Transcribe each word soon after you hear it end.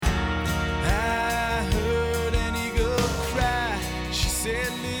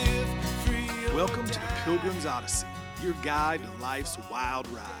Pilgrim's Odyssey, your guide to life's wild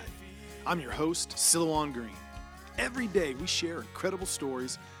ride. I'm your host, Silouan Green. Every day we share incredible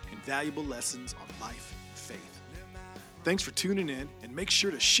stories and valuable lessons on life and faith. Thanks for tuning in, and make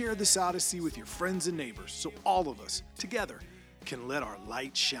sure to share this Odyssey with your friends and neighbors so all of us, together, can let our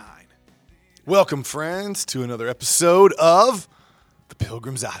light shine. Welcome, friends, to another episode of The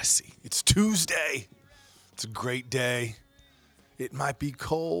Pilgrim's Odyssey. It's Tuesday. It's a great day. It might be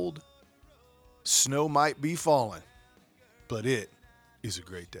cold. Snow might be falling, but it is a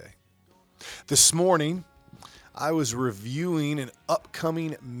great day. This morning, I was reviewing an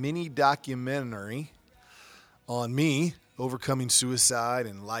upcoming mini documentary on me overcoming suicide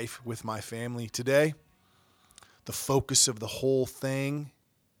and life with my family today. The focus of the whole thing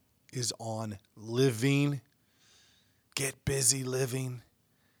is on living. Get busy living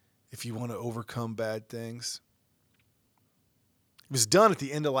if you want to overcome bad things. It was done at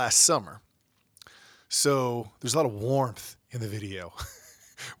the end of last summer. So there's a lot of warmth in the video,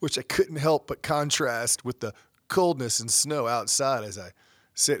 which I couldn't help but contrast with the coldness and snow outside as I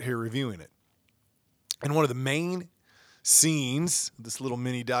sit here reviewing it. And one of the main scenes of this little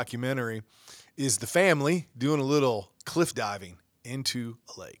mini documentary is the family doing a little cliff diving into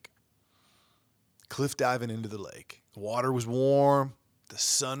a lake. Cliff diving into the lake. The water was warm. The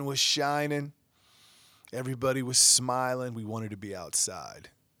sun was shining. Everybody was smiling. We wanted to be outside.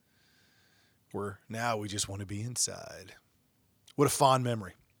 Where now we just want to be inside. What a fond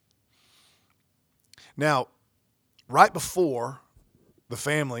memory. Now, right before the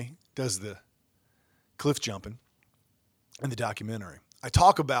family does the cliff jumping in the documentary, I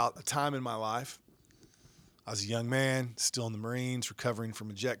talk about a time in my life. I was a young man, still in the Marines, recovering from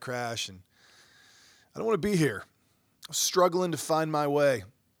a jet crash, and I don't want to be here. I was struggling to find my way,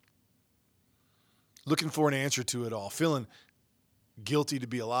 looking for an answer to it all, feeling guilty to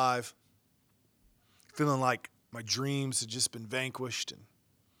be alive, feeling like my dreams had just been vanquished and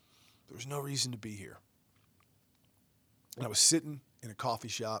there was no reason to be here. And I was sitting in a coffee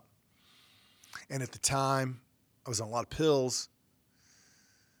shop, and at the time, I was on a lot of pills.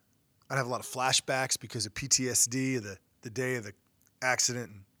 I'd have a lot of flashbacks because of PTSD, the day of the accident.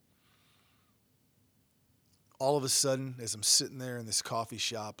 And all of a sudden, as I'm sitting there in this coffee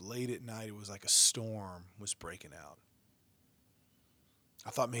shop late at night, it was like a storm was breaking out. I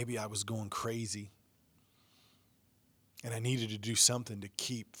thought maybe I was going crazy. And I needed to do something to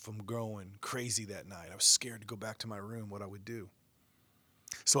keep from going crazy that night. I was scared to go back to my room, what I would do.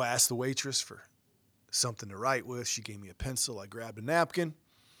 So I asked the waitress for something to write with. She gave me a pencil. I grabbed a napkin.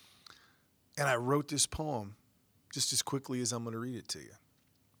 And I wrote this poem just as quickly as I'm going to read it to you.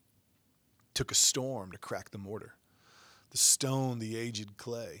 Took a storm to crack the mortar. The stone, the aged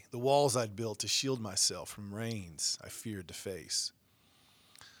clay. The walls I'd built to shield myself from rains I feared to face.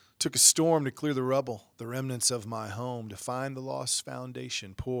 Took a storm to clear the rubble, the remnants of my home, to find the lost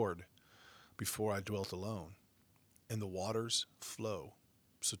foundation poured before I dwelt alone. And the waters flow.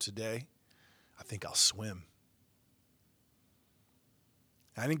 So today, I think I'll swim.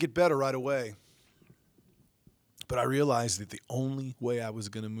 I didn't get better right away, but I realized that the only way I was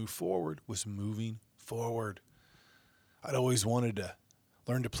going to move forward was moving forward. I'd always wanted to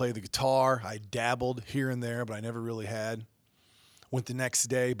learn to play the guitar. I dabbled here and there, but I never really had. Went the next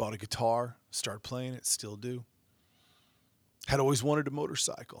day, bought a guitar, started playing it, still do. Had always wanted a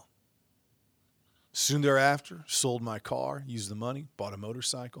motorcycle. Soon thereafter, sold my car, used the money, bought a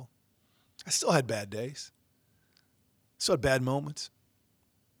motorcycle. I still had bad days. Still had bad moments.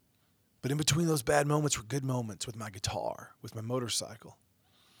 But in between those bad moments were good moments with my guitar, with my motorcycle.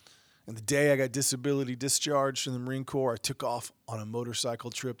 And the day I got disability discharged from the Marine Corps, I took off on a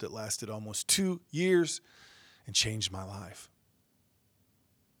motorcycle trip that lasted almost 2 years and changed my life.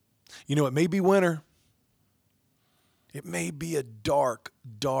 You know, it may be winter. It may be a dark,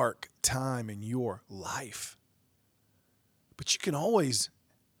 dark time in your life. But you can always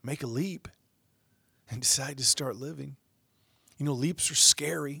make a leap and decide to start living. You know, leaps are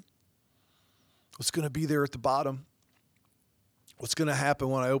scary. What's going to be there at the bottom? What's going to happen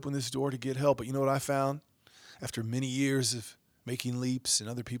when I open this door to get help? But you know what I found? After many years of making leaps and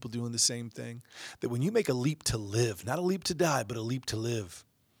other people doing the same thing, that when you make a leap to live, not a leap to die, but a leap to live,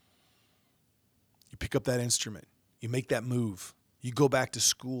 you pick up that instrument, you make that move, you go back to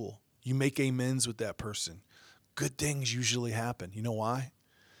school, you make amends with that person. Good things usually happen. You know why?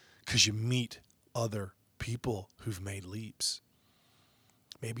 Because you meet other people who've made leaps.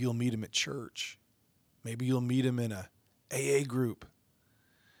 Maybe you'll meet them at church. Maybe you'll meet them in a AA group.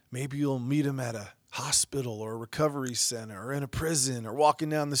 Maybe you'll meet them at a hospital or a recovery center or in a prison or walking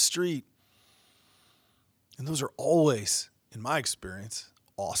down the street. And those are always, in my experience,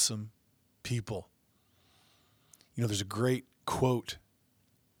 awesome people. There's a great quote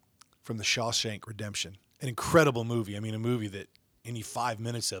from the Shawshank Redemption, an incredible movie. A movie that any 5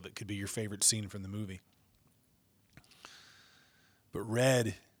 minutes of it could be your favorite scene from the movie. But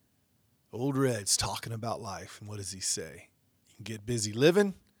old Red's talking about life, and what does he say? You can get busy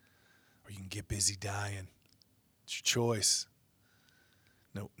living, or you can get busy dying. It's your choice.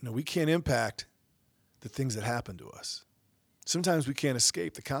 No, we can't impact the things that happen to us. Sometimes we can't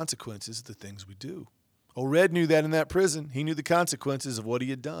escape the consequences of the things we do. Old Red knew that in that prison. He knew the consequences of what he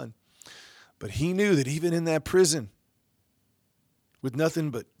had done. But he knew that even in that prison, with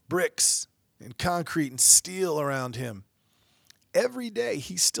nothing but bricks and concrete and steel around him, every day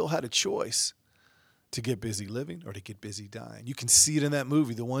he still had a choice to get busy living or to get busy dying. You can see it in that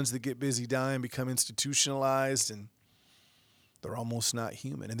movie. The ones that get busy dying become institutionalized and they're almost not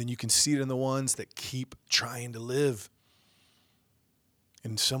human. And then you can see it in the ones that keep trying to live.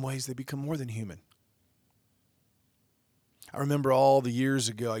 In some ways, they become more than human. I remember all the years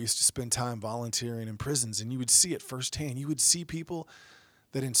ago, I used to spend time volunteering in prisons, and you would see it firsthand. You would see people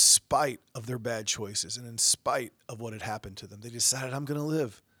that in spite of their bad choices and in spite of what had happened to them, they decided, I'm going to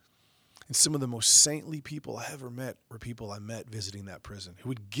live. And some of the most saintly people I ever met were people I met visiting that prison who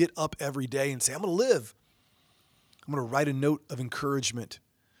would get up every day and say, I'm going to live. I'm going to write a note of encouragement.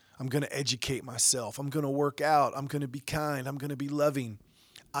 I'm going to educate myself. I'm going to work out. I'm going to be kind. I'm going to be loving.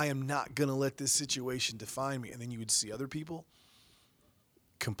 I am not going to let this situation define me. And then you would see other people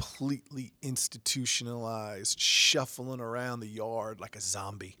completely institutionalized, shuffling around the yard like a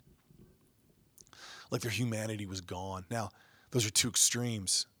zombie, like their humanity was gone. Now, those are two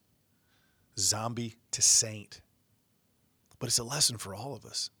extremes, zombie to saint. But it's a lesson for all of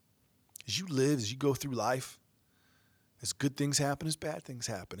us. As you live, as you go through life, as good things happen, as bad things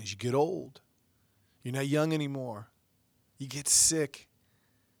happen, as you get old, you're not young anymore. You get sick.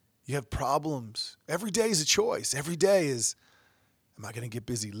 You have problems. Every day is a choice. Every day is, am I going to get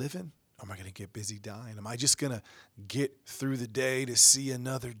busy living or am I going to get busy dying? Am I just going to get through the day to see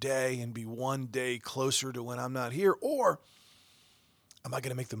another day and be one day closer to when I'm not here? Or am I going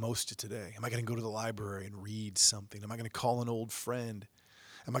to make the most of today? Am I going to go to the library and read something? Am I going to call an old friend?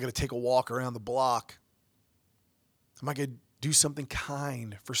 Am I going to take a walk around the block? Am I going to do something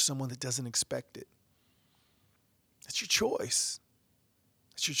kind for someone that doesn't expect it? That's your choice.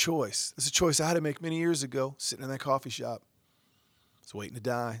 It's your choice. It's a choice I had to make many years ago, sitting in that coffee shop. I was waiting to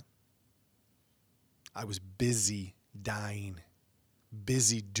die. I was busy dying,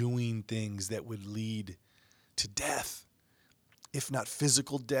 busy doing things that would lead to death. If not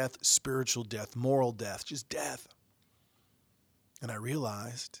physical death, spiritual death, moral death, just death. And I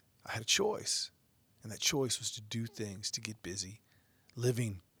realized I had a choice. And that choice was to do things, to get busy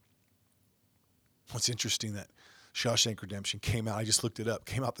living. What's interesting, that Shawshank Redemption came out, I just looked it up,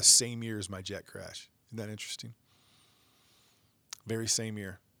 came out the same year as my jet crash. Isn't that interesting? Very same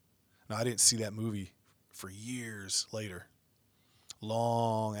year. Now, I didn't see that movie for years later,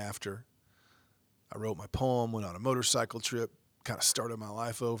 long after I wrote my poem, went on a motorcycle trip, kind of started my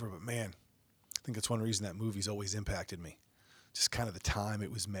life over. But man, I think that's one reason that movie's always impacted me. Just kind of the time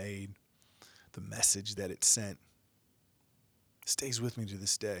it was made, the message that it sent. Stays with me to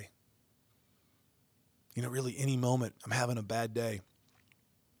this day. Really any moment I'm having a bad day,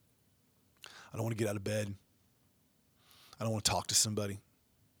 I don't want to get out of bed. I don't want to talk to somebody.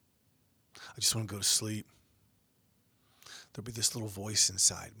 I just want to go to sleep. There'll be this little voice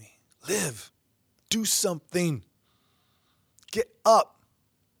inside me. Live. Do something. Get up.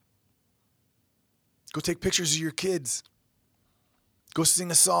 Go take pictures of your kids. Go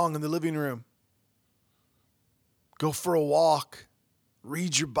sing a song in the living room. Go for a walk.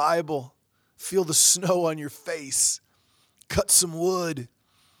 Read your Bible. Feel the snow on your face. Cut some wood.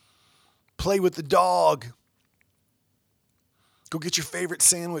 Play with the dog. Go get your favorite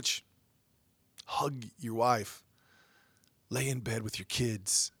sandwich. Hug your wife. Lay in bed with your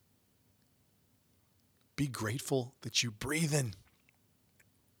kids. Be grateful that you're breathing.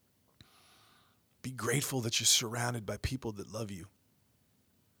 Be grateful that you're surrounded by people that love you.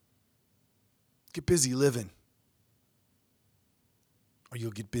 Get busy living, or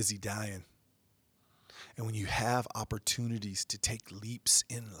you'll get busy dying. And when you have opportunities to take leaps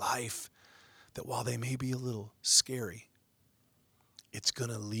in life, that while they may be a little scary, it's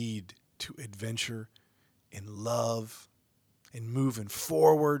going to lead to adventure and love and moving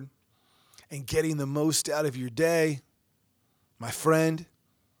forward and getting the most out of your day. My friend,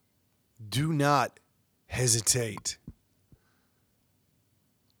 do not hesitate.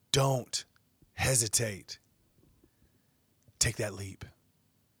 Don't hesitate. Take that leap.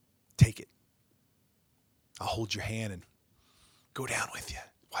 Take it. I'll hold your hand and go down with you.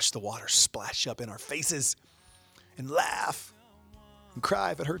 Watch the water splash up in our faces. and laugh and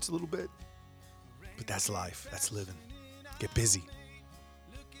cry if it hurts a little bit. But that's life. That's living. Get busy.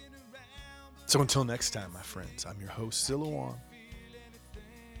 So until next time, my friends, I'm your host, Silouan.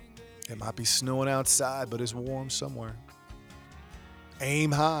 It might be snowing outside, but it's warm somewhere.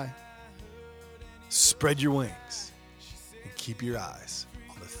 Aim high. Spread your wings. And keep your eyes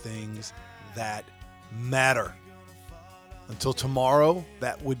on the things that matter. Until tomorrow,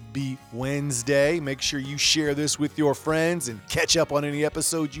 that would be Wednesday. Make sure you share this with your friends and catch up on any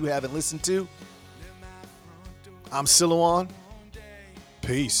episodes you haven't listened to. I'm Silouan.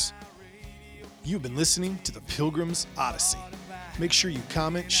 Peace. You've been listening to The Pilgrim's Odyssey. Make sure you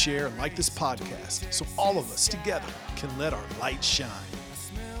comment, share, and like this podcast so all of us together can let our light shine.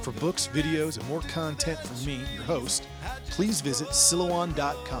 For books, videos, and more content from me, your host, please visit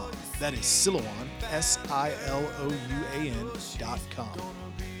Silouan.com. That is Silouan, Silouan.com.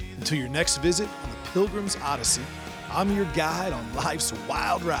 Until your next visit on The Pilgrim's Odyssey, I'm your guide on life's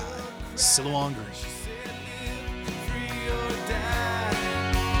wild ride, Silouan Green.